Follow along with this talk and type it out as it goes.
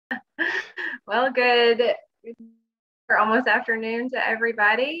Well, good for almost afternoon to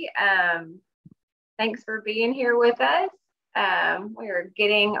everybody. Thanks for being here with us. We are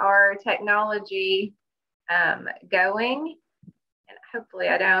getting our technology going, and hopefully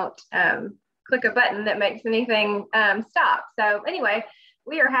I don't click a button that makes anything stop. So anyway,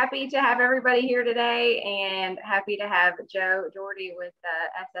 we are happy to have everybody here today and happy to have Joe Doherty with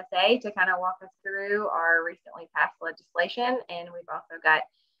SSA to kind of walk us through our recently passed legislation. And we've also got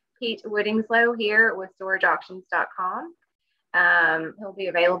Pete Whittingslow here with storageauctions.com. He'll be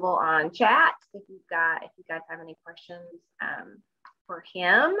available on chat if you guys have any questions for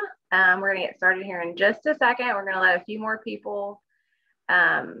him. We're going to get started here in just a second. We're going to let a few more people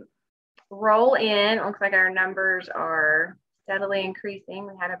roll in. It looks like our numbers are steadily increasing.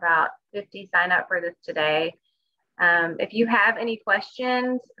 We had about 50 sign up for this today. If you have any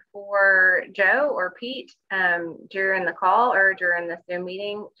questions for Joe or Pete during the call or during the Zoom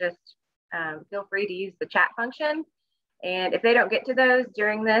meeting, just feel free to use the chat function. And if they don't get to those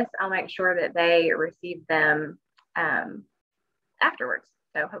during this, I'll make sure that they receive them afterwards.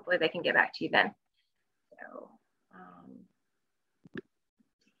 So hopefully they can get back to you then.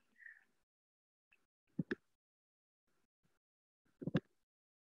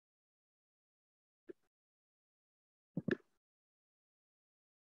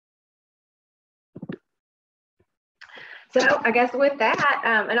 So I guess with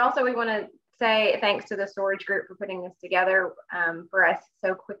that, and also we want to say thanks to the storage group for putting this together for us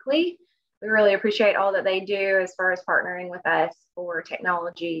so quickly. We really appreciate all that they do as far as partnering with us for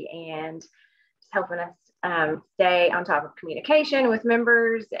technology and just helping us stay on top of communication with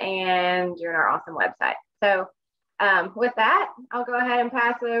members and doing our awesome website. So with that, I'll go ahead and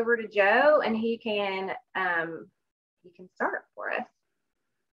pass it over to Joe, and he can start for us.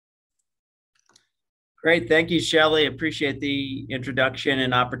 Great. Thank you, Shelley. Appreciate the introduction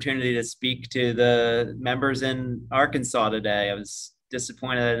and opportunity to speak to the members in Arkansas today. I was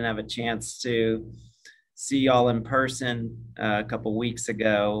disappointed I didn't have a chance to see y'all in person a couple weeks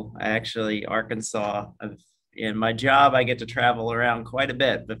ago. Arkansas, in my job, I get to travel around quite a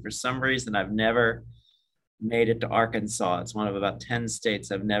bit, but for some reason, I've never made it to Arkansas. It's one of about 10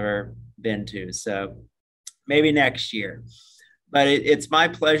 states I've never been to. So maybe next year. But it's my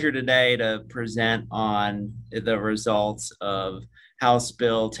pleasure today to present on the results of House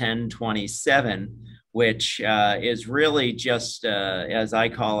Bill 1027, which is really just, as I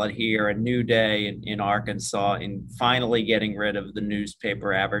call it here, a new day in Arkansas in finally getting rid of the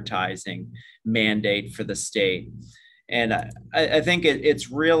newspaper advertising mandate for the state. And I think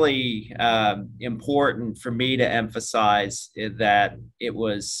it's really important for me to emphasize that it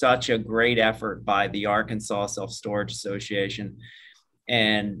was such a great effort by the Arkansas Self-Storage Association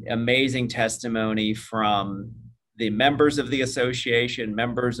and amazing testimony from the members of the association,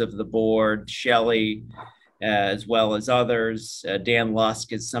 members of the board, Shelley, as well as others. Dan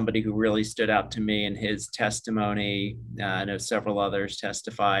Lusk is somebody who really stood out to me in his testimony. I know several others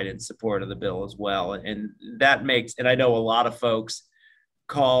testified in support of the bill as well. And that makes, and I know a lot of folks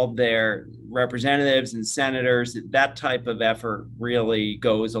called their representatives and senators. That type of effort really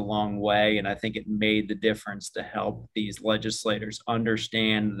goes a long way. And I think it made the difference to help these legislators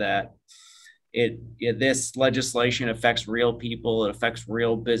understand that this legislation affects real people. It affects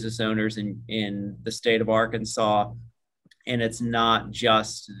real business owners in the state of Arkansas, and it's not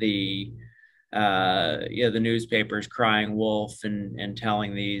just the newspapers crying wolf and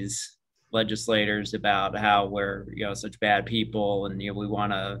telling these legislators about how we're such bad people and we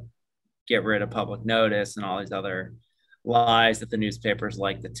want to get rid of public notice and all these other lies that the newspapers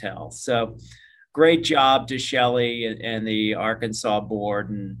like to tell. So, great job to Shelley and the Arkansas board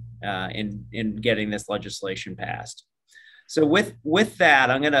and in getting this legislation passed. So with that,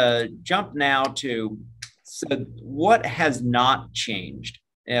 I'm going to jump now to what has not changed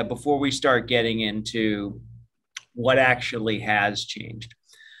before we start getting into what actually has changed.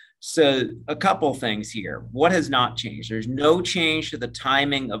 So a couple things here. What has not changed? There's no change to the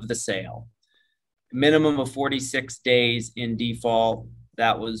timing of the sale. Minimum of 46 days in default.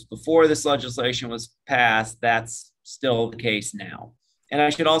 That was before this legislation was passed. That's still the case now. And I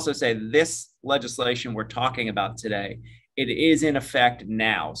should also say this legislation we're talking about today, it is in effect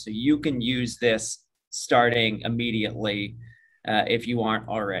now. So you can use this starting immediately if you aren't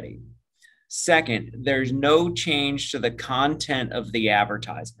already. Second, there's no change to the content of the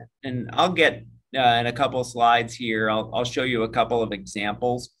advertisement. And I'll get in a couple of slides here, I'll show you a couple of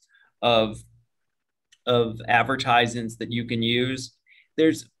examples of advertisements that you can use.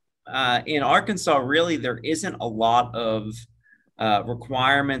 There's in Arkansas, really, there isn't a lot of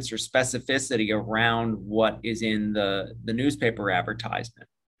requirements or specificity around what is in the newspaper advertisement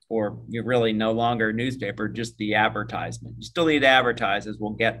or you're really no longer a newspaper, just the advertisement. You still need to advertise, as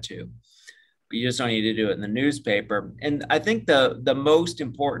we'll get to, but you just don't need to do it in the newspaper. And I think the most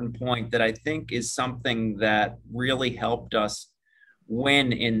important point that I think is something that really helped us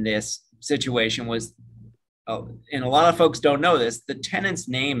win in this situation was, and a lot of folks don't know this, the tenant's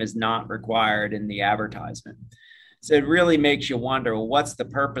name is not required in the advertisement. So it really makes you wonder, well, what's the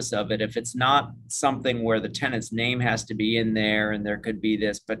purpose of it if it's not something where the tenant's name has to be in there and there could be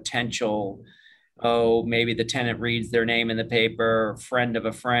this potential, oh, maybe the tenant reads their name in the paper, or a friend of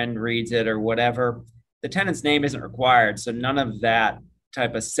a friend reads it or whatever. The tenant's name isn't required. So none of that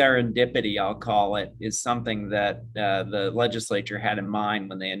type of serendipity, I'll call it, is something that the legislature had in mind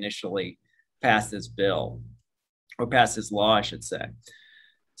when they initially passed this bill, or passed this law, I should say.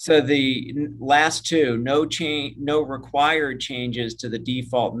 So the last two, no required changes to the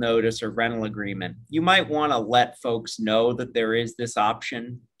default notice or rental agreement. You might want to let folks know that there is this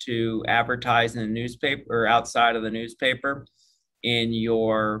option to advertise in the newspaper or outside of the newspaper in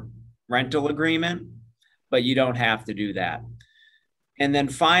your rental agreement, but you don't have to do that. And then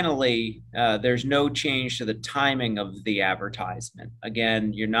finally, there's no change to the timing of the advertisement.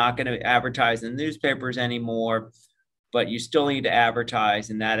 Again, you're not going to advertise in the newspapers anymore, but you still need to advertise,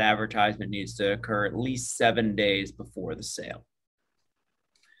 and that advertisement needs to occur at least 7 days before the sale.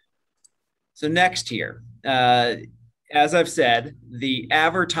 So next here, as I've said, the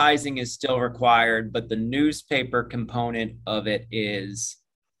advertising is still required, but the newspaper component of it is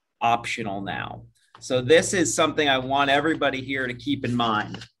optional now. So this is something I want everybody here to keep in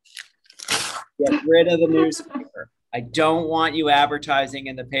mind. Get rid of the newspaper. I don't want you advertising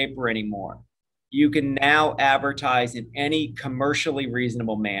in the paper anymore. You can now advertise in any commercially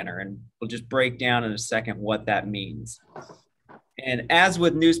reasonable manner. And we'll just break down in a second what that means. And as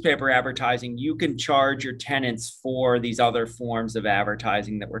with newspaper advertising, you can charge your tenants for these other forms of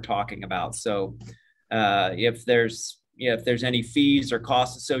advertising that we're talking about. So if there's any fees or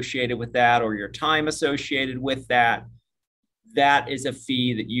costs associated with that, or your time associated with that, that is a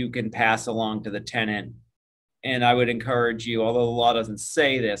fee that you can pass along to the tenant. And I would encourage you, although the law doesn't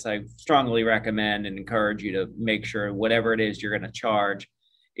say this, I strongly recommend and encourage you to make sure whatever it is you're going to charge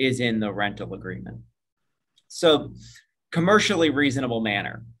is in the rental agreement. So commercially reasonable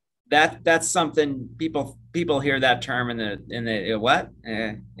manner. That's something people hear that term in the what?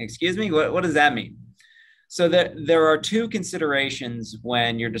 Excuse me, what does that mean? So there are two considerations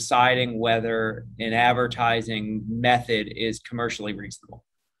when you're deciding whether an advertising method is commercially reasonable.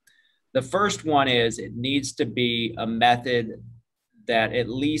 The first one is it needs to be a method that at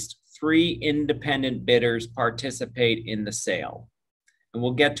least 3 independent bidders participate in the sale. And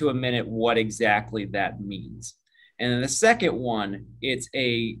we'll get to in a minute what exactly that means. And then the second one,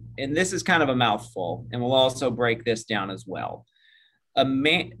 and this is kind of a mouthful, and we'll also break this down as well. The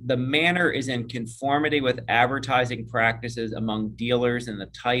manner is in conformity with advertising practices among dealers and the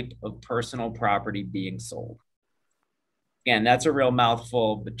type of personal property being sold. Again, that's a real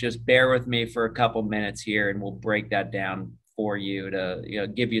mouthful, but just bear with me for a couple minutes here and we'll break that down for you to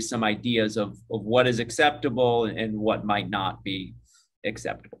give you some ideas of what is acceptable and what might not be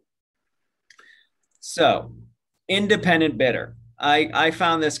acceptable. So, independent bidder. I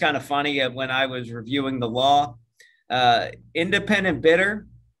found this kind of funny when I was reviewing the law. Independent bidder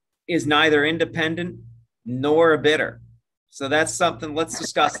is neither independent nor a bidder. So that's something, let's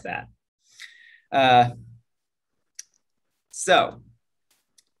discuss that. So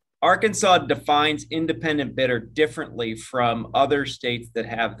Arkansas defines independent bidder differently from other states that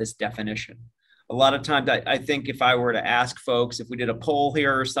have this definition. A lot of times I think if I were to ask folks, if we did a poll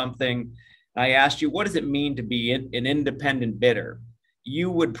here or something, I asked you, what does it mean to be an independent bidder? You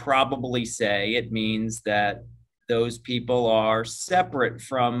would probably say it means that those people are separate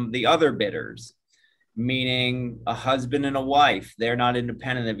from the other bidders, meaning a husband and a wife, they're not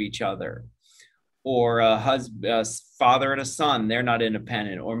independent of each other. Or a father and a son, they're not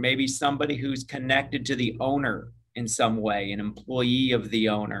independent. Or maybe somebody who's connected to the owner in some way, an employee of the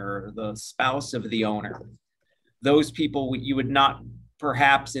owner, or the spouse of the owner. Those people, you would not,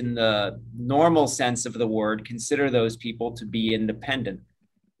 perhaps in the normal sense of the word, consider those people to be independent.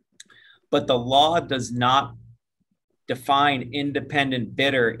 But the law does not define independent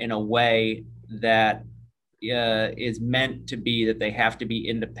bidder in a way that is meant to be that they have to be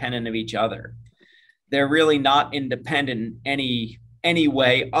independent of each other. They're really not independent in any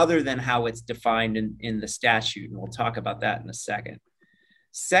way other than how it's defined in the statute. And we'll talk about that in a second.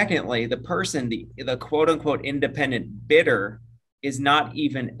 Secondly, the person, the quote unquote independent bidder is not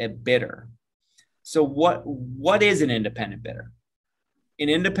even a bidder. So what is an independent bidder? An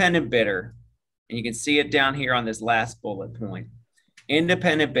independent bidder, and you can see it down here on this last bullet point.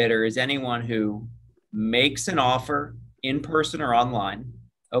 Independent bidder is anyone who makes an offer in person or online.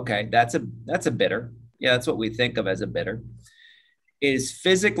 Okay, that's a bidder. Yeah, that's what we think of as a bidder. Is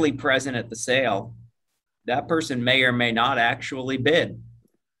physically present at the sale. That person may or may not actually bid,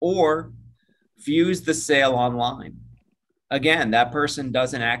 or views the sale online. Again, that person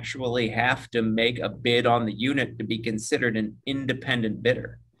doesn't actually have to make a bid on the unit to be considered an independent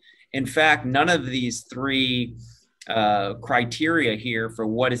bidder. In fact, none of these three criteria here for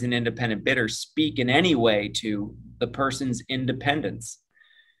what is an independent bidder speak in any way to the person's independence.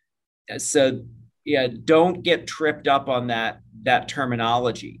 So yeah, don't get tripped up on that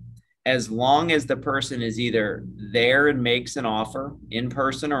terminology. As long as the person is either there and makes an offer in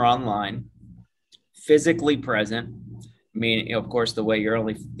person or online, physically present. I mean, of course, the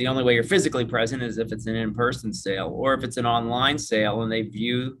only way you're physically present is if it's an in-person sale, or if it's an online sale and they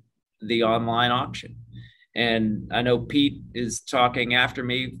view the online auction. And I know Pete is talking after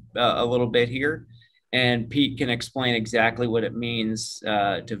me a little bit here, and Pete can explain exactly what it means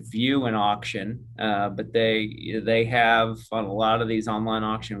to view an auction. But they have on a lot of these online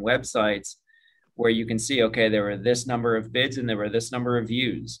auction websites where you can see, okay, there were this number of bids and there were this number of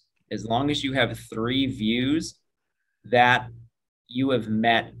views. As long as you have 3 views, that you have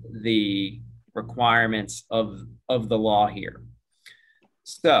met the requirements of the law here.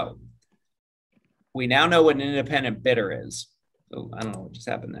 So we now know what an independent bidder is. Oh, I don't know what just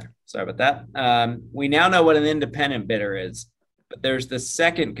happened there. Sorry about that. We now know what an independent bidder is, but there's the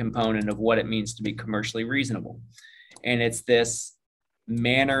second component of what it means to be commercially reasonable. And it's this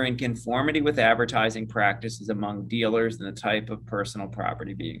manner in conformity with advertising practices among dealers and the type of personal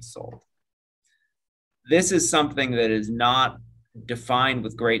property being sold. This is something that is not defined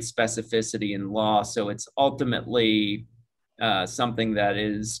with great specificity in law, so it's ultimately something that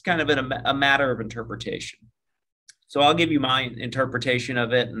is kind of a matter of interpretation. So I'll give you my interpretation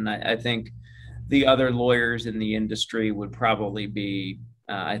of it, and I think the other lawyers in the industry would probably be,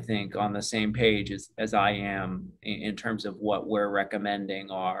 I think, on the same page as I am in terms of what we're recommending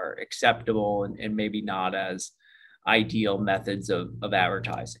are acceptable and maybe not as ideal methods of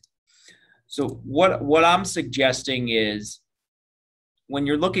advertising. So what I'm suggesting is, when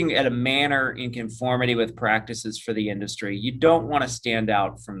you're looking at a manner in conformity with practices for the industry, you don't want to stand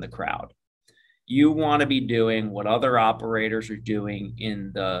out from the crowd. You want to be doing what other operators are doing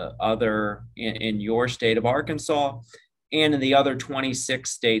in your state of Arkansas and in the other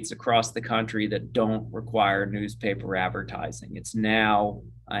 26 states across the country that don't require newspaper advertising. It's now,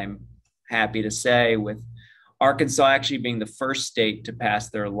 I'm happy to say, with Arkansas actually being the first state to pass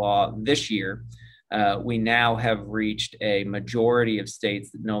their law this year, we now have reached a majority of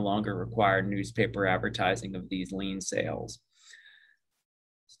states that no longer require newspaper advertising of these lien sales.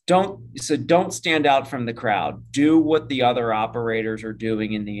 Don't stand out from the crowd. Do what the other operators are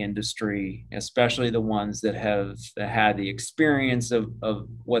doing in the industry, especially the ones that have had the experience of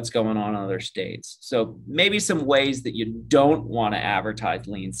what's going on in other states. So maybe some ways that you don't want to advertise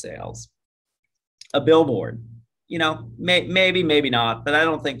lien sales. A billboard, maybe not, but I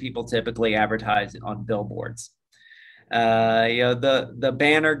don't think people typically advertise on billboards. The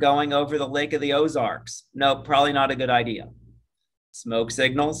banner going over the Lake of the Ozarks. No, probably not a good idea. Smoke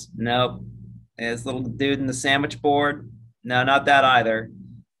signals. Nope. This little dude in the sandwich board. No, not that either.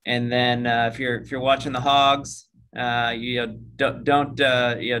 And then if you're watching the Hogs, don't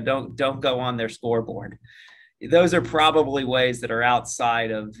go on their scoreboard. Those are probably ways that are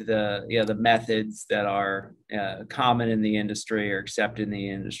outside of the methods that are common in the industry or accepted in the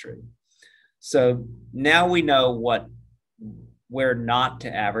industry. So now we know where not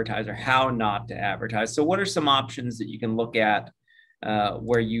to advertise or how not to advertise. So what are some options that you can look at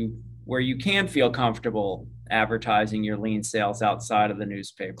where you can feel comfortable advertising your lien sales outside of the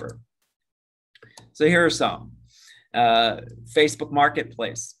newspaper? So here are some. Facebook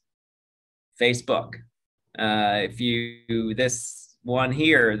Marketplace, Facebook. This one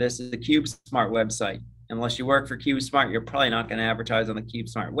here, this is the CubeSmart website. Unless you work for CubeSmart, you're probably not going to advertise on the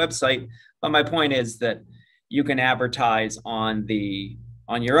CubeSmart website. But my point is that you can advertise on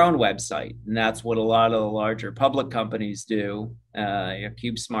your own website, and that's what a lot of the larger public companies do.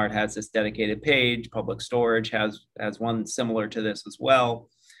 CubeSmart has this dedicated page. Public Storage has one similar to this as well.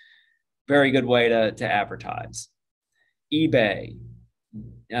 Very good way to advertise. eBay.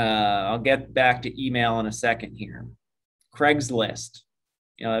 I'll get back to email in a second here. Craigslist.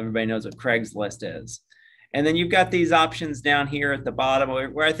 Everybody knows what Craigslist is. And then you've got these options down here at the bottom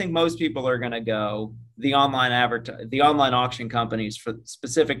where I think most people are going to go. The online auction companies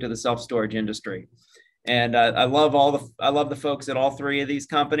specific to the self-storage industry. And I love the folks at all three of these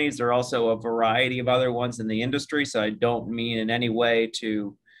companies. There are also a variety of other ones in the industry. So I don't mean in any way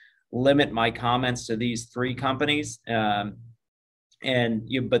to limit my comments to these three companies. But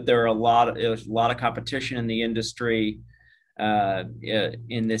there's a lot of competition in the industry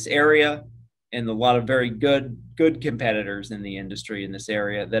in this area, and a lot of very good competitors in the industry in this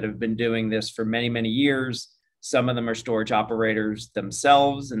area that have been doing this for many, many years. Some of them are storage operators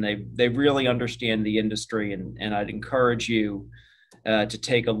themselves, and they really understand the industry. And I'd encourage you to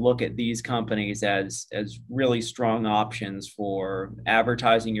take a look at these companies as really strong options for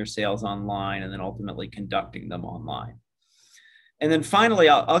advertising your sales online and then ultimately conducting them online. And then finally,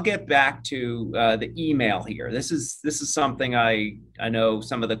 I'll get back to the email here. This is something I know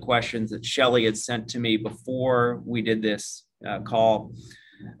some of the questions that Shelley had sent to me before we did this call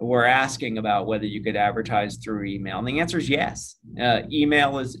were asking about whether you could advertise through email. And the answer is yes.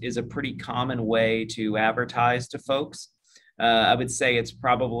 Email is a pretty common way to advertise to folks. I would say it's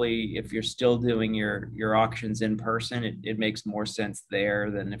probably, if you're still doing your auctions in person, it makes more sense there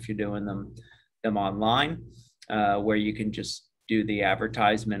than if you're doing them online, where you can just do the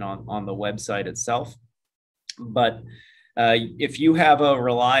advertisement on the website itself. But if you have a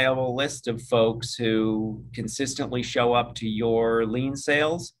reliable list of folks who consistently show up to your lien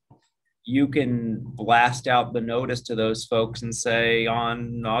sales, you can blast out the notice to those folks and say,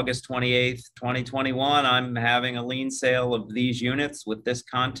 on August 28th, 2021, I'm having a lien sale of these units with this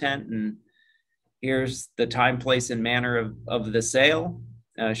content, and here's the time, place, and manner of the sale.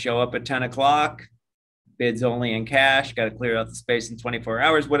 Show up at 10 o'clock. Bids only in cash, got to clear out the space in 24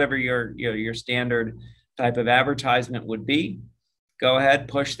 hours, whatever your standard type of advertisement would be. Go ahead,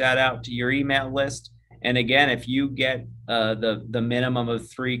 push that out to your email list. And again, if you get the minimum of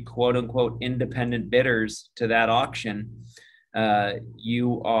 3 quote unquote independent bidders to that auction,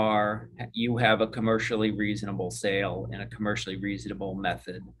 you have a commercially reasonable sale and a commercially reasonable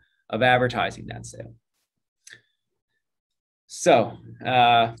method of advertising that sale. So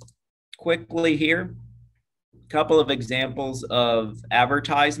quickly here, couple of examples of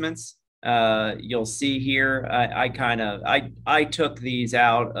advertisements. You'll see here, I took these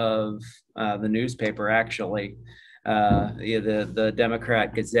out of the newspaper, actually, the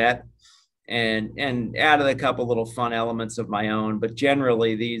Democrat Gazette, and added a couple little fun elements of my own. But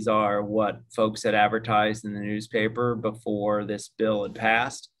generally, these are what folks had advertised in the newspaper before this bill had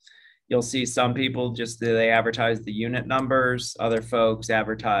passed. You'll see some people they advertise the unit numbers. Other folks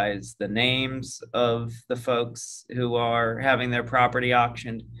advertise the names of the folks who are having their property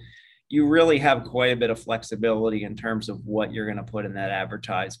auctioned. You really have quite a bit of flexibility in terms of what you're going to put in that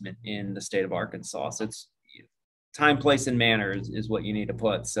advertisement in the state of Arkansas. So it's time, place, and manner is what you need to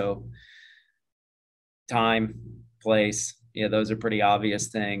put. So time, place, those are pretty obvious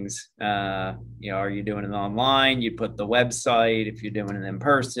things. Are you doing it online? You put the website. If you're doing it in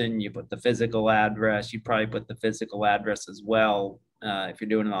person, you put the physical address. You probably put the physical address as well. If you're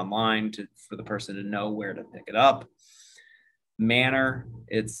doing it online, for the person to know where to pick it up. Manner,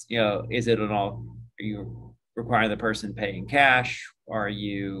 it's, are you requiring the person paying cash? Are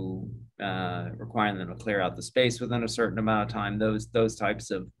you requiring them to clear out the space within a certain amount of time? Those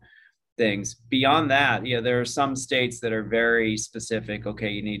types of things. Beyond that, there are some states that are very specific. Okay,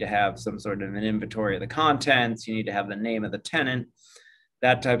 you need to have some sort of an inventory of the contents. You need to have the name of the tenant,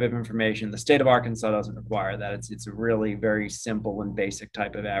 that type of information. The state of Arkansas doesn't require that. It's a really very simple and basic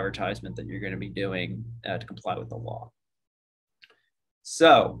type of advertisement that you're going to be doing to comply with the law.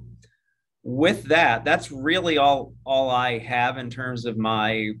 So with that, that's really all I have in terms of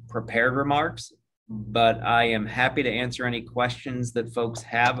my prepared remarks. But I am happy to answer any questions that folks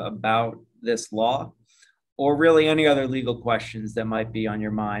have about this law, or really any other legal questions that might be on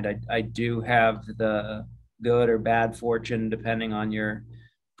your mind. I do have the good or bad fortune, depending on your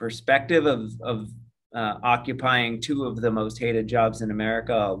perspective, of occupying 2 of the most hated jobs in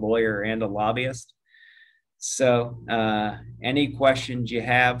America, a lawyer and a lobbyist. So any questions you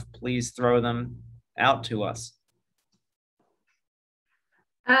have, please throw them out to us.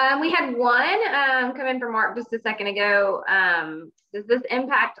 We had one come in from Mark just a second ago. Does this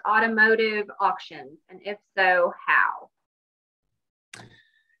impact automotive auctions? And if so, how?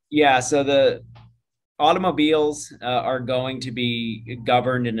 Yeah, so the automobiles are going to be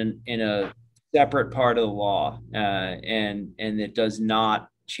governed in a separate part of the law, and it does not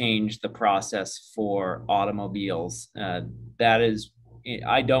change the process for automobiles. That is,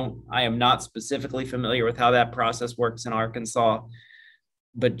 I am not specifically familiar with how that process works in Arkansas,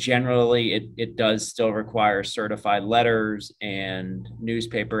 but generally it does still require certified letters and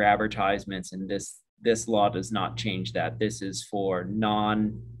newspaper advertisements, and this law does not change that. This is for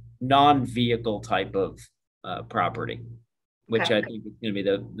non-vehicle type of property, which Okay. I think is going to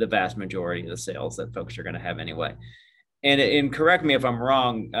be the vast majority of the sales that folks are going to have anyway. And correct me if I'm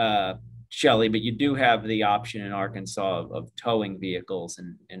wrong, Shelley, but you do have the option in Arkansas of towing vehicles,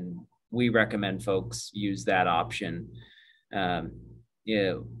 and we recommend folks use that option. Yeah,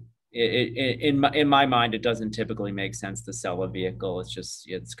 in my mind, it doesn't typically make sense to sell a vehicle.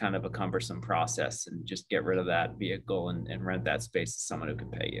 It's kind of a cumbersome process, and just get rid of that vehicle and rent that space to someone who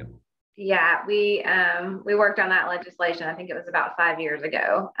can pay you. Yeah, we worked on that legislation. I think it was about 5 years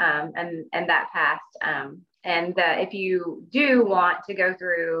ago, and that passed. If you do want to go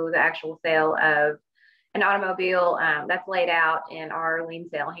through the actual sale of an automobile, that's laid out in our lien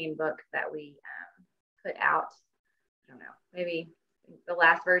sale handbook that we put out. I don't know, maybe the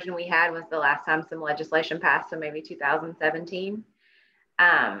last version we had was the last time some legislation passed, so maybe 2017.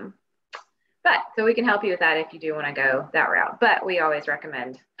 But so we can help you with that if you do want to go that route. But we always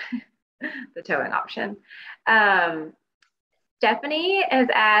recommend the towing option. Stephanie has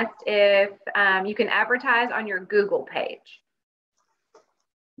asked if you can advertise on your Google page.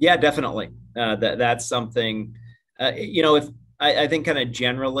 Yeah, definitely. That's something, if I think kind of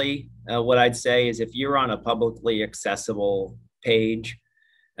generally what I'd say is if you're on a publicly accessible page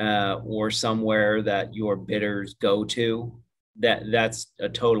or somewhere that your bidders go to, that's a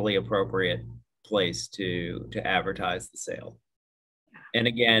totally appropriate place to advertise the sale. And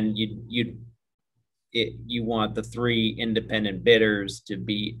again, you want the 3 independent bidders to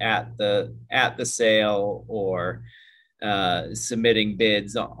be at the sale or submitting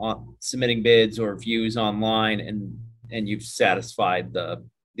bids or views online, and you've satisfied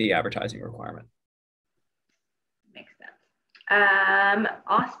the advertising requirement. Makes sense.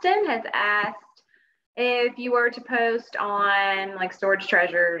 Austin has asked if you were to post on like Storage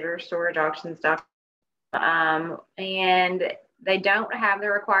Treasures or Storage Auction stuff, and they don't have the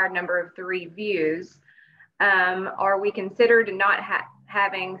required number of 3 views, are we considered not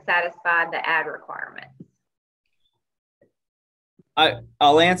having satisfied the ad requirements?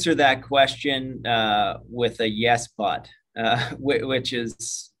 I'll answer that question with a yes, but, which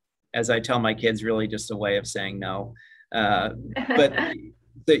is, as I tell my kids, really just a way of saying no. But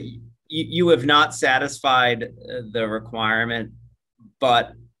you have not satisfied the requirement,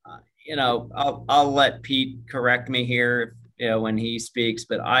 but I'll let Pete correct me here when he speaks,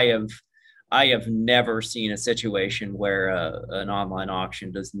 but I have never seen a situation where an online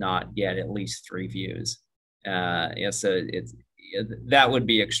auction does not get at least 3 views. So that would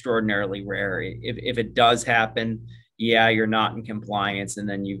be extraordinarily rare. If it does happen, yeah, you're not in compliance, and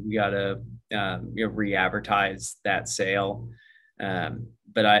then you got to re-advertise that sale.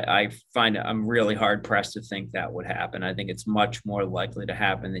 But I find I'm really hard pressed to think that would happen. I think it's much more likely to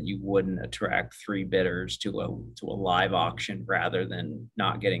happen that you wouldn't attract 3 bidders to a live auction rather than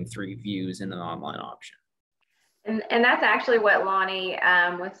not getting 3 views in an online auction. And that's actually what Lonnie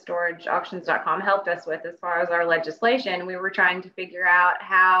with storageauctions.com helped us with as far as our legislation. We were trying to figure out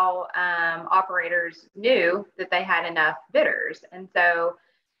how operators knew that they had enough bidders. And so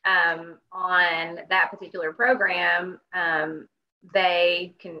on that particular program,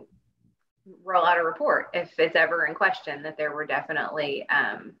 they can roll out a report if it's ever in question that there were definitely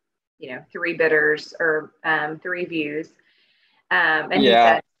 3 bidders or 3 views. And he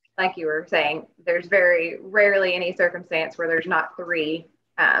said, like you were saying, there's very rarely any circumstance where there's not 3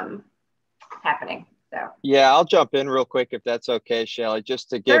 happening. So yeah, I'll jump in real quick if that's okay, Shelley,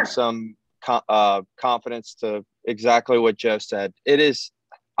 just to give some confidence to exactly what Joe said.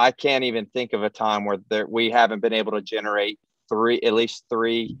 I can't even think of a time where we haven't been able to generate at least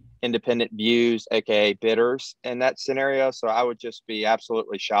 3 independent views, aka bidders, in that scenario. So I would just be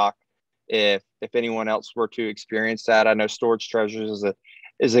absolutely shocked if anyone else were to experience that. I know Storage Treasures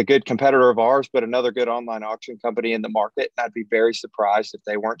is a good competitor of ours, but another good online auction company in the market. I'd be very surprised if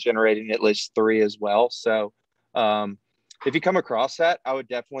they weren't generating at least 3 as well. So if you come across that, I would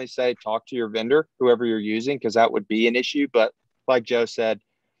definitely say talk to your vendor, whoever you're using, because that would be an issue. But like Joe said,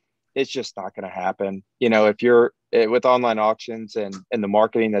 it's just not going to happen. If you're with online auctions and the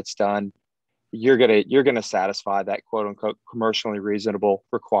marketing that's done, you're gonna satisfy that quote unquote commercially reasonable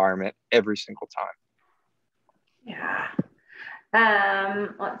requirement every single time. Yeah.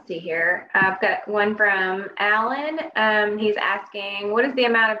 Let's see here. I've got one from Alan. He's asking, what is the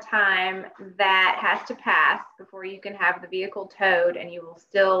amount of time that has to pass before you can have the vehicle towed and you will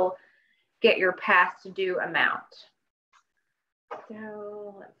still get your past due amount?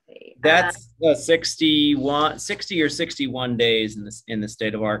 So let's see. That's 60 or 61 days in the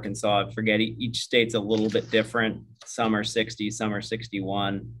state of Arkansas. I forget, each state's a little bit different. Some are 60, some are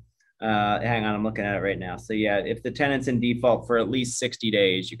 61. Hang on, I'm looking at it right now. So yeah, if the tenant's in default for at least 60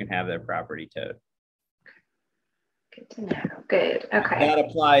 days, you can have their property towed. Good to know. Good. Okay. That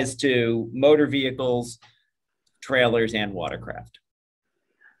applies to motor vehicles, trailers, and watercraft.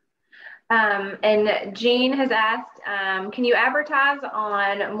 And Jean has asked, can you advertise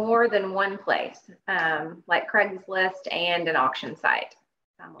on more than one place, like Craigslist and an auction site?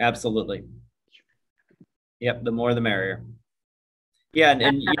 Absolutely. Yep, the more the merrier. Yeah,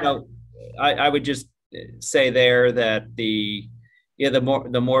 and you know, I would just say there that the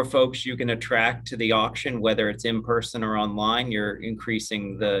more folks you can attract to the auction, whether it's in person or online, you're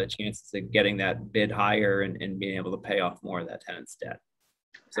increasing the chances of getting that bid higher and being able to pay off more of that tenant's debt.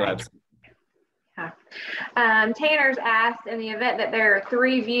 So right. absolutely. Yeah. Tanner's asked, in the event that there are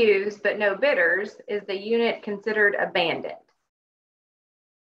 3 views but no bidders, is the unit considered abandoned?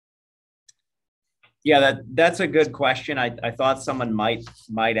 Yeah, that's a good question. I thought someone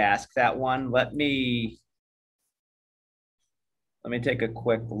might ask that one. Let me take a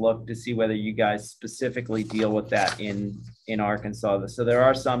quick look to see whether you guys specifically deal with that in Arkansas. So there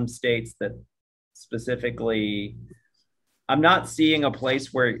are some states that specifically, I'm not seeing a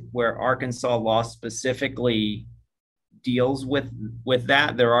place where Arkansas law specifically deals with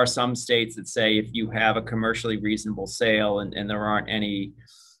that. There are some states that say if you have a commercially reasonable sale and there aren't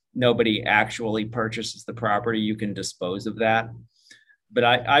nobody actually purchases the property, you can dispose of that. But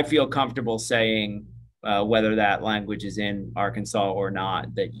I feel comfortable saying whether that language is in Arkansas or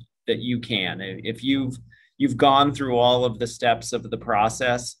not, that you can. If you've gone through all of the steps of the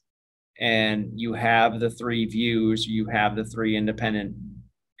process and you have the 3 views, you have the 3 independent,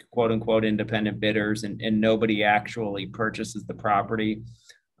 quote unquote, independent bidders, and nobody actually purchases the property,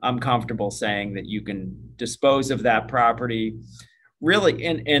 I'm comfortable saying that you can dispose of that property. Really,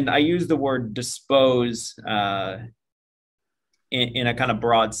 and I use the word dispose in a kind of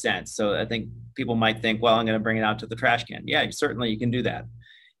broad sense. So I think people might think, well, I'm going to bring it out to the trash can. Yeah, certainly you can do that.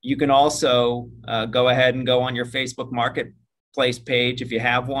 You can also go ahead and go on your Facebook Marketplace page, if you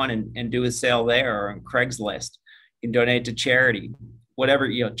have one, and do a sale there, or on Craigslist. You can donate to charity, whatever,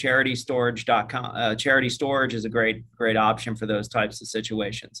 CharityStorage.com. Charity storage is a great option for those types of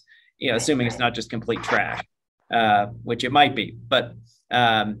situations. Assuming it's not just complete trash, which it might be, but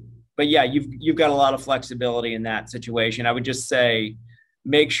yeah, you've got a lot of flexibility in that situation. I would just say,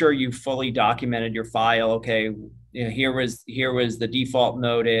 make sure you fully documented your file. Okay, here was the default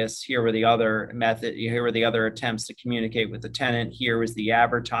notice. Here were the other Here were the other attempts to communicate with the tenant. Here was the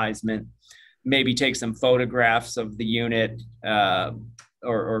advertisement. Maybe take some photographs of the unit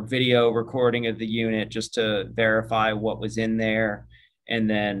or video recording of the unit just to verify what was in there, and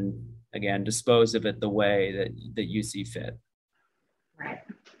then again dispose of it the way that you see fit. Right.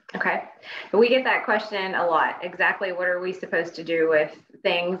 Okay. We get that question a lot. Exactly what are we supposed to do with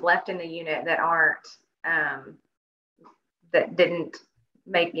things left in the unit that aren't, that didn't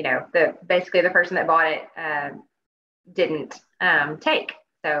make, basically the person that bought it didn't take.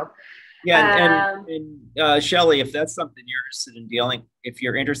 So yeah, and Shelley, if that's something if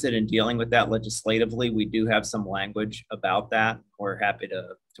you're interested in dealing with that legislatively, we do have some language about that. We're happy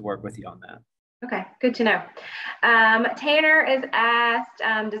to work with you on that. Okay, good to know. Tanner is asked,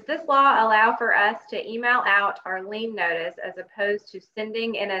 does this law allow for us to email out our lien notice as opposed to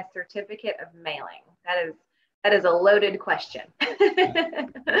sending in a certificate of mailing? That is a loaded question.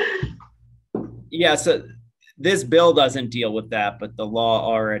 Yeah, so this bill doesn't deal with that, but the law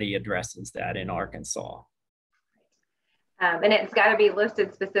already addresses that in Arkansas. And it's got to be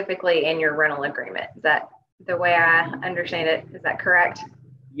listed specifically in your rental agreement. Is that the way I understand it? Is that correct?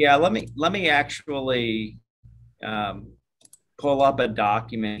 Yeah, let me actually pull up a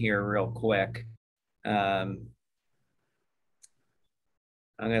document here real quick. I'm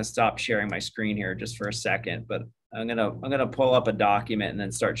going to stop sharing my screen here just for a second, but I'm gonna pull up a document and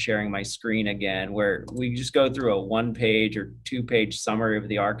then start sharing my screen again, where we just go through a 1-page or 2-page summary of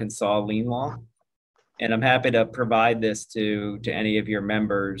the Arkansas lien law. And I'm happy to provide this to any of your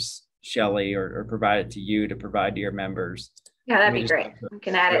members, Shelley, or provide it to you to provide to your members. Yeah, that'd be great. We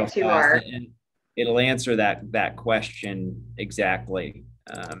can add it to our. And it'll answer that question exactly.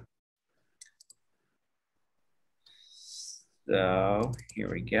 So here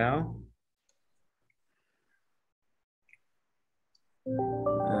we go.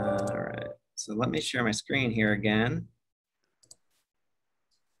 All right. So let me share my screen here again.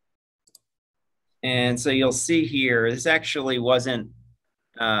 And so you'll see here, this actually wasn't,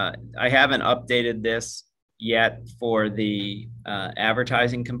 I haven't updated this yet for the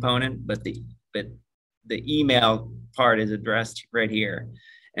advertising component, but the email part is addressed right here.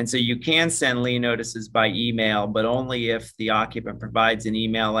 And so you can send lien notices by email, but only if the occupant provides an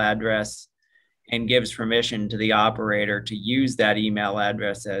email address and gives permission to the operator to use that email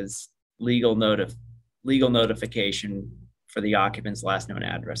address as legal notification for the occupant's last known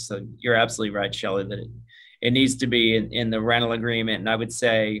address. So you're absolutely right, Shelley, that it needs to be in the rental agreement. And I would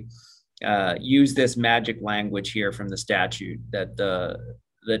say use this magic language here from the statute that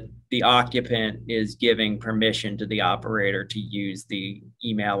the occupant is giving permission to the operator to use the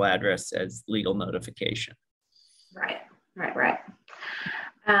email address as legal notification. Right.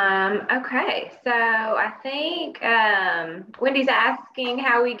 Okay, so I think Wendy's asking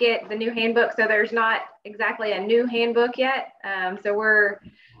how we get the new handbook. So there's not exactly a new handbook yet. So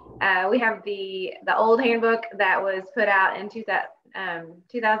we have the old handbook that was put out in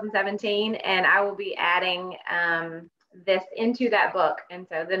 2017, and I will be adding this into that book, and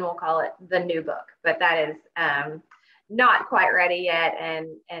so then we'll call it the new book. But that is not quite ready yet, and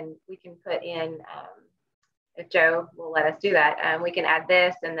we can put in. If Joe will let us do that, we can add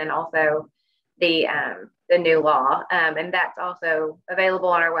this and then also the new law. And that's also available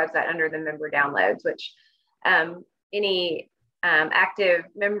on our website under the member downloads, which any active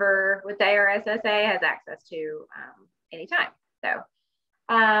member with the ARSSA has access to anytime. So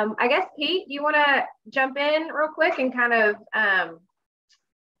I guess, Pete, you want to jump in real quick and kind of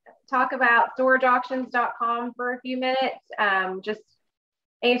talk about storageauctions.com for a few minutes, just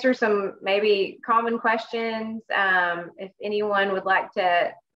answer some maybe common questions. If anyone would like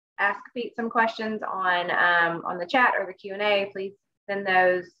to ask Pete some questions on the chat or the Q&A, please send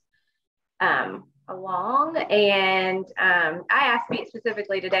those along. And I asked Pete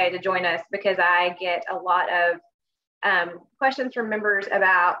specifically today to join us because I get a lot of questions from members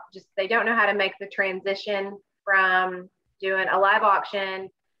about just they don't know how to make the transition from doing a live auction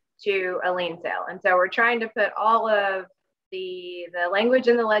to a lien sale. And so we're trying to put all of the language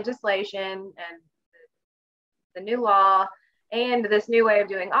in the legislation and the new law and this new way of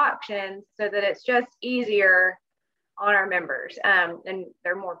doing auctions so that it's just easier on our members, and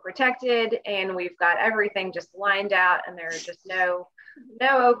they're more protected, and we've got everything just lined out, and there's just no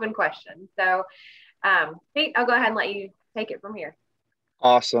open questions. So Pete, I'll go ahead and let you take it from here.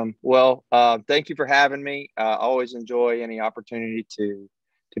 Awesome. Well, thank you for having me. I always enjoy any opportunity to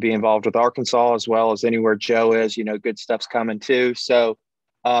be involved with Arkansas, as well as anywhere Joe is. Good stuff's coming too. So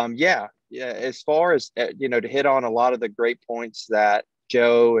yeah, as far as to hit on a lot of the great points that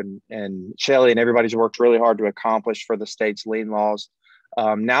Joe and Shelley and everybody's worked really hard to accomplish for the state's lien laws,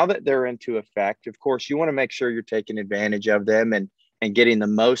 now that they're into effect, of course you want to make sure you're taking advantage of them and getting the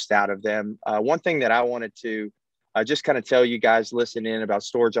most out of them. One thing that I wanted to just kind of tell you guys listening in about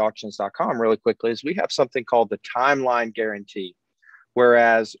storageauctions.com really quickly is we have something called the timeline guarantee.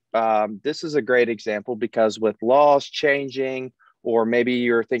 Whereas this is a great example because with laws changing, or maybe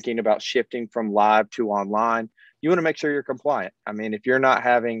you're thinking about shifting from live to online, you want to make sure you're compliant. I mean, if you're not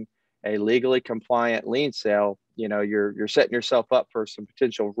having a legally compliant lien sale, you're setting yourself up for some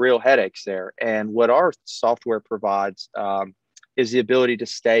potential real headaches there. And what our software provides is the ability to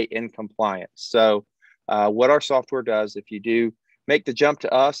stay in compliance. So what our software does, if you do make the jump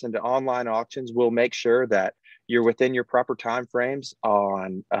to us and to online auctions, we'll make sure that you're within your proper timeframes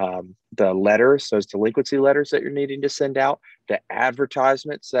on the letters, those delinquency letters that you're needing to send out, the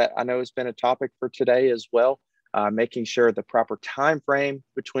advertisements that I know has been a topic for today as well, making sure the proper time frame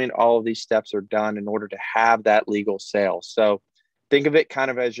between all of these steps are done in order to have that legal sale. So think of it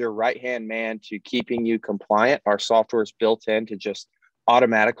kind of as your right-hand man to keeping you compliant. Our software is built in to just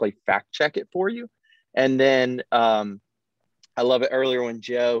automatically fact check it for you. And then I love it earlier when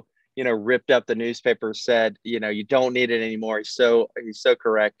Joe ripped up the newspaper, said, you don't need it anymore. He's so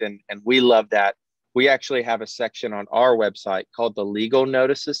correct. And we love that. We actually have a section on our website called the legal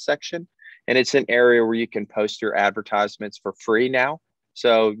notices section. And it's an area where you can post your advertisements for free now.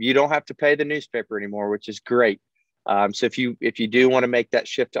 So you don't have to pay the newspaper anymore, which is great. So if you do want to make that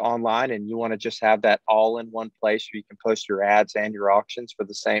shift to online and you want to just have that all in one place where you can post your ads and your auctions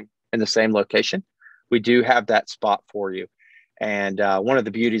in the same location, we do have that spot for you. And one of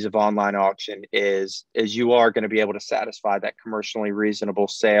the beauties of online auction is you are going to be able to satisfy that commercially reasonable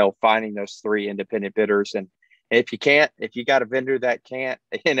sale, finding those 3 independent bidders. And if you got a vendor that can't,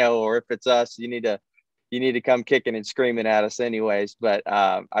 or if it's us, you need to come kicking and screaming at us anyways. But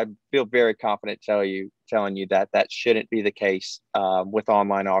I feel very confident telling you that shouldn't be the case with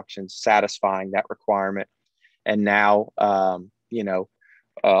online auctions, satisfying that requirement. And now,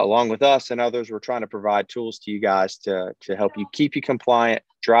 along with us and others, we're trying to provide tools to you guys to help you keep you compliant,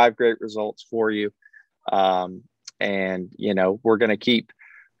 drive great results for you. And we're going to keep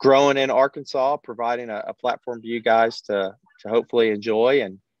growing in Arkansas, providing a platform to you guys to hopefully enjoy.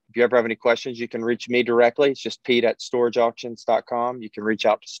 And if you ever have any questions, you can reach me directly. It's just pete@storageauctions.com. You can reach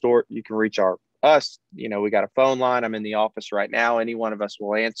out to store. You can reach us. You know, we got a phone line. I'm in the office right now. Any one of us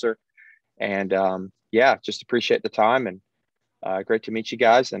will answer. And yeah, just appreciate the time, and great to meet you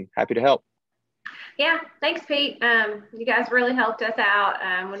guys, and happy to help. Yeah, thanks, Pete. You guys really helped us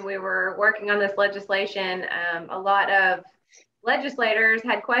out when we were working on this legislation. A lot of legislators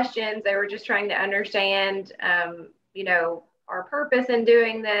had questions. They were just trying to understand, you know, our purpose in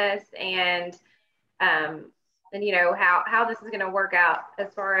doing this, and you know, how this is going to work out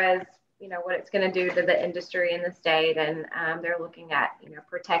as far as, you know, what it's going to do to the industry in the state. And they're looking at, you know,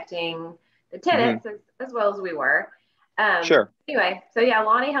 protecting the tenants as well as we were. Sure. Anyway, so yeah,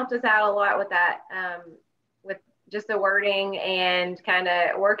 Lonnie helped us out a lot with that, with just the wording and kind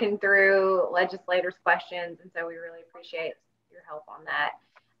of working through legislators' questions. And so we really appreciate your help on that.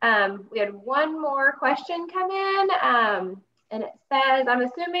 We had one more question come in, and it says, I'm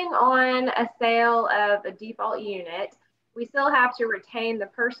assuming on a sale of a default unit, we still have to retain the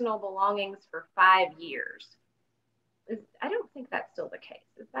personal belongings for 5 years. I don't think that's still the case.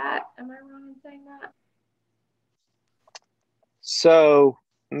 Am I wrong in saying that? So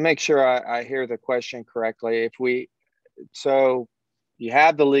make sure I hear the question correctly. So you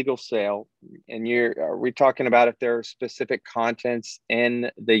have the legal sale, and are we talking about if there are specific contents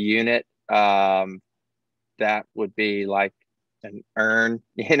in the unit that would be like an urn,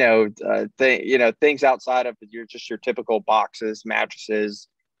 things outside of your typical boxes, mattresses,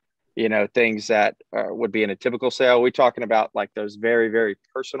 things that would be in a typical sale? Are we talking about like those very, very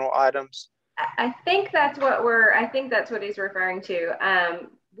personal items? I think that's what he's referring to.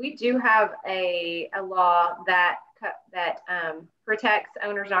 We do have a law that protects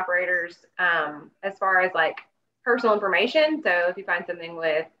owners and operators as far as like personal information. So if you find something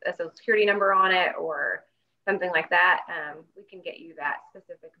with a social security number on it or something like that, we can get you that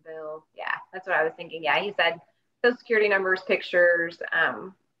specific bill. Yeah, that's what I was thinking. Yeah, he said social security numbers, pictures,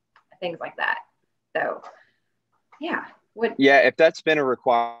 things like that. So yeah. If that's been a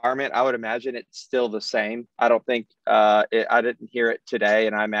requirement, I would imagine it's still the same. I don't think I didn't hear it today,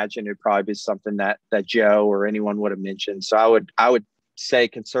 and I imagine it'd probably be something that Joe or anyone would have mentioned. So I would say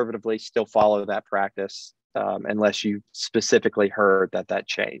conservatively still follow that practice unless you specifically heard that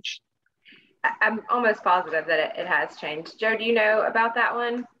changed. I'm almost positive that it has changed. Joe, do you know about that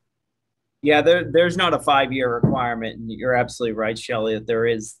one? Yeah, there's not a 5-year requirement, and you're absolutely right, Shelley, that there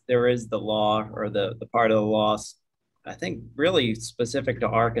is the law, or the part of the law, I think really specific to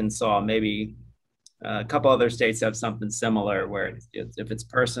Arkansas. Maybe a couple other states have something similar where if it's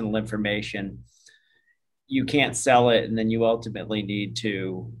personal information, you can't sell it, and then you ultimately need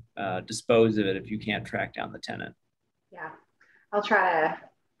to dispose of it if you can't track down the tenant. Yeah, I'll try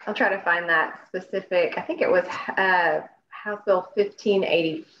to find that specific. I think it was House Bill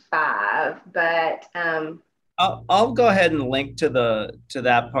 1585, but I'll go ahead and link to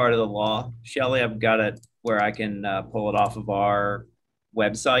that part of the law, Shelley. I've got it where I can pull it off of our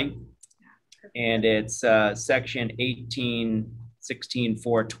website, and it's section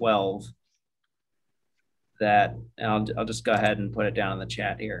 18.16.412. That I'll just go ahead and put it down in the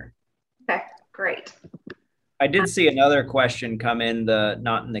chat here. Okay, great. I did see another question come in,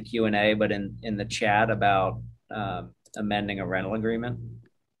 not in the Q&A, but in the chat about amending a rental agreement.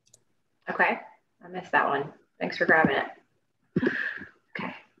 Okay, I missed that one. Thanks for grabbing it.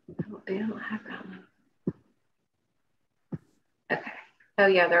 Okay, I don't have that one. Okay. Oh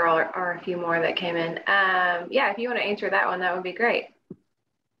yeah, there are a few more that came in. Yeah, if you want to answer that one, that would be great.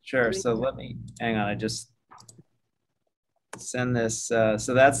 Sure. So let me hang on. I just send this. So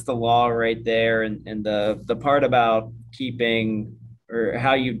that's the law right there, and the part about keeping or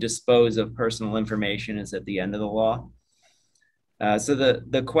how you dispose of personal information is at the end of the law. So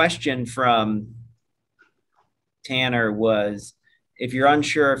the question from Tanner was, if you're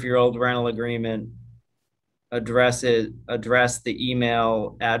unsure if your old rental agreement address the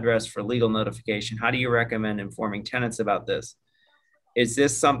email address for legal notification, how do you recommend informing tenants about this? Is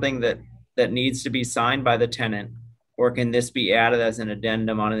this something that needs to be signed by the tenant, or can this be added as an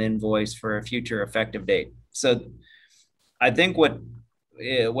addendum on an invoice for a future effective date? So I think what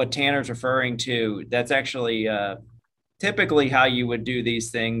Tanner's referring to, that's actually typically how you would do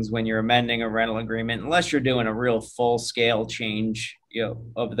these things when you're amending a rental agreement, unless you're doing a real full-scale change,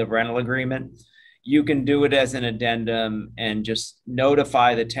 of the rental agreement. You can do it as an addendum and just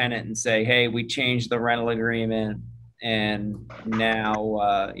notify the tenant and say, hey, we changed the rental agreement, and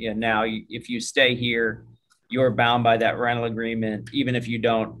now if you stay here, you're bound by that rental agreement, even if you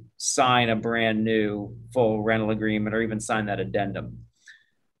don't sign a brand new full rental agreement or even sign that addendum.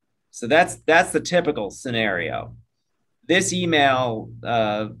 So that's the typical scenario. This email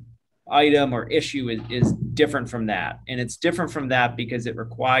item or issue is different from that. And it's different from that because it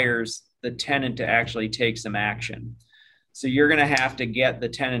requires the tenant to actually take some action. So you're going to have to get the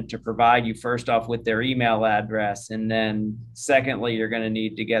tenant to provide you first off with their email address. And then secondly, you're going to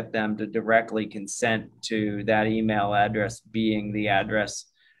need to get them to directly consent to that email address being the address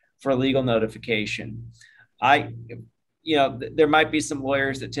for legal notification. There might be some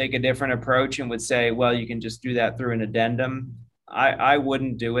lawyers that take a different approach and would say, well, you can just do that through an addendum. I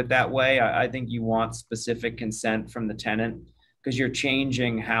wouldn't do it that way. I think you want specific consent from the tenant because you're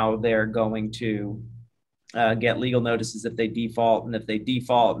changing how they're going to get legal notices if they default. And if they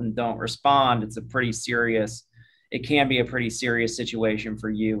default and don't respond, it can be a pretty serious situation for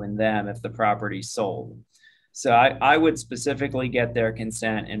you and them if the property's sold. So I would specifically get their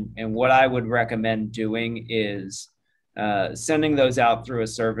consent. And what I would recommend doing is sending those out through a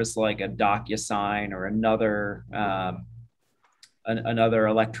service like a DocuSign or another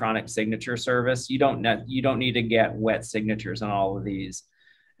electronic signature service. You don't need to get wet signatures on all of these.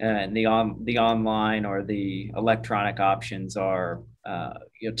 And the online or the electronic options are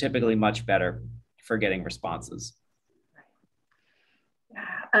typically much better for getting responses.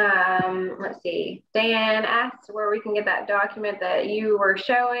 Let's see. Dan asked where we can get that document that you were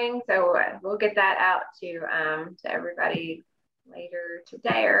showing, so we'll get that out to everybody later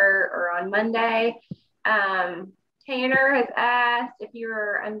today or on Monday. Tanner has asked if you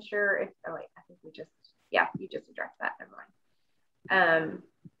were unsure if. Oh wait, I think you just addressed that. Never mind.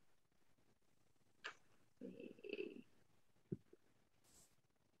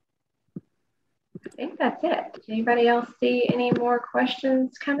 I think that's it. Does anybody else see any more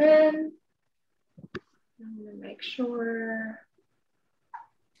questions come in? I'm gonna make sure.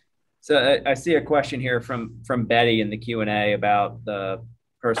 So I see a question here from Betty in the Q&A about the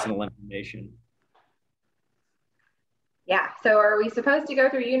personal information. Yeah, so are we supposed to go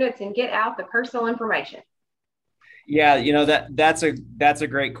through units and get out the personal information? Yeah, that's a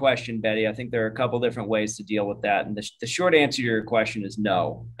great question, Betty. I think there are a couple different ways to deal with that. And the short answer to your question is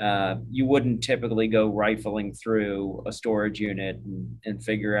no. You wouldn't typically go rifling through a storage unit and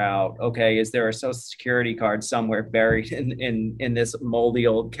figure out, okay, is there a social security card somewhere buried in this moldy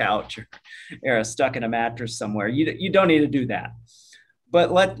old couch or stuck in a mattress somewhere? You don't need to do that.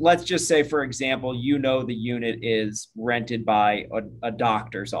 But let's just say, for example, the unit is rented by a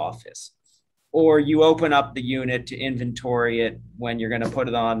doctor's office. Or you open up the unit to inventory it when you're going to put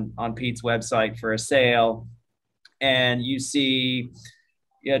it on Pete's website for a sale, and you see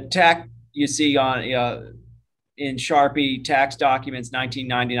in Sharpie tax documents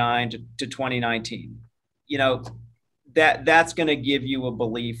 1999 to 2019. That's going to give you a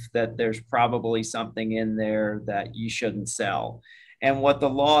belief that there's probably something in there that you shouldn't sell. And what the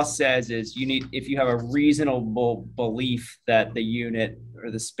law says is if you have a reasonable belief that the unit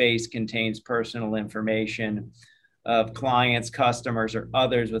or the space contains personal information of clients, customers, or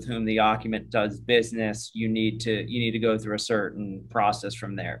others with whom the occupant does business, you need to go through a certain process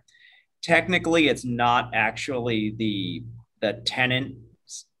from there. Technically, it's not actually the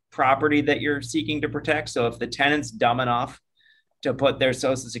tenant's property that you're seeking to protect. So if the tenant's dumb enough to put their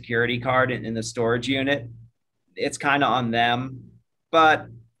social security card in the storage unit, it's kind of on them. But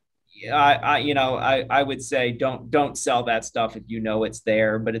I would say don't sell that stuff if it's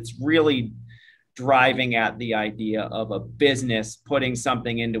there. But it's really driving at the idea of a business putting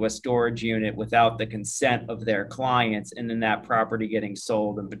something into a storage unit without the consent of their clients, and then that property getting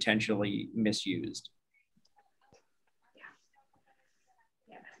sold and potentially misused.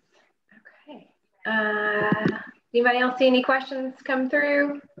 Yeah. Okay. Anybody else see any questions come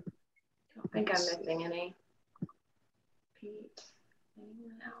through? I don't think I'm missing any. Pete.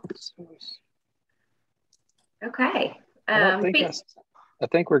 Okay. I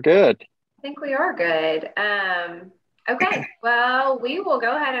think we're good. I think we are good. Okay. Well, we will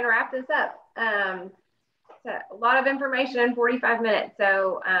go ahead and wrap this up. It's a lot of information in 45 minutes.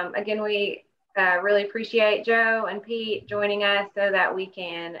 So again, we really appreciate Joe and Pete joining us so that we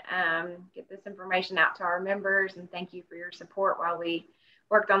can get this information out to our members. And thank you for your support while we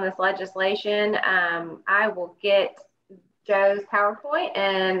worked on this legislation. I will get Joe's PowerPoint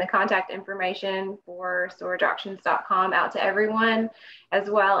and the contact information for storageauctions.com out to everyone, as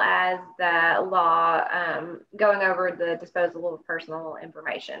well as the law going over the disposal of personal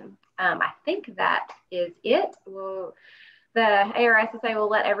information. I think that is it. The ARSSA will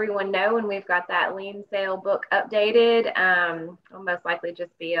let everyone know when we've got that lien sale book updated. It'll most likely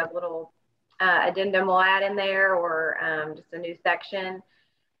just be a little addendum we'll add in there, or just a new section.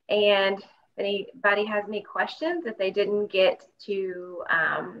 And if anybody has any questions, if they didn't get to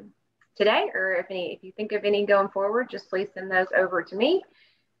today, or if you think of any going forward, just please send those over to me,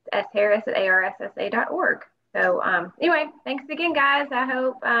 sharris@arssa.org. So anyway, thanks again, guys. I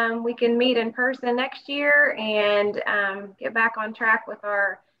hope we can meet in person next year and get back on track with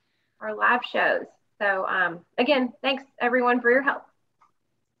our live shows. So again, thanks everyone for your help.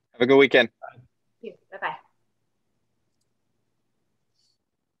 Have a good weekend. Bye-bye.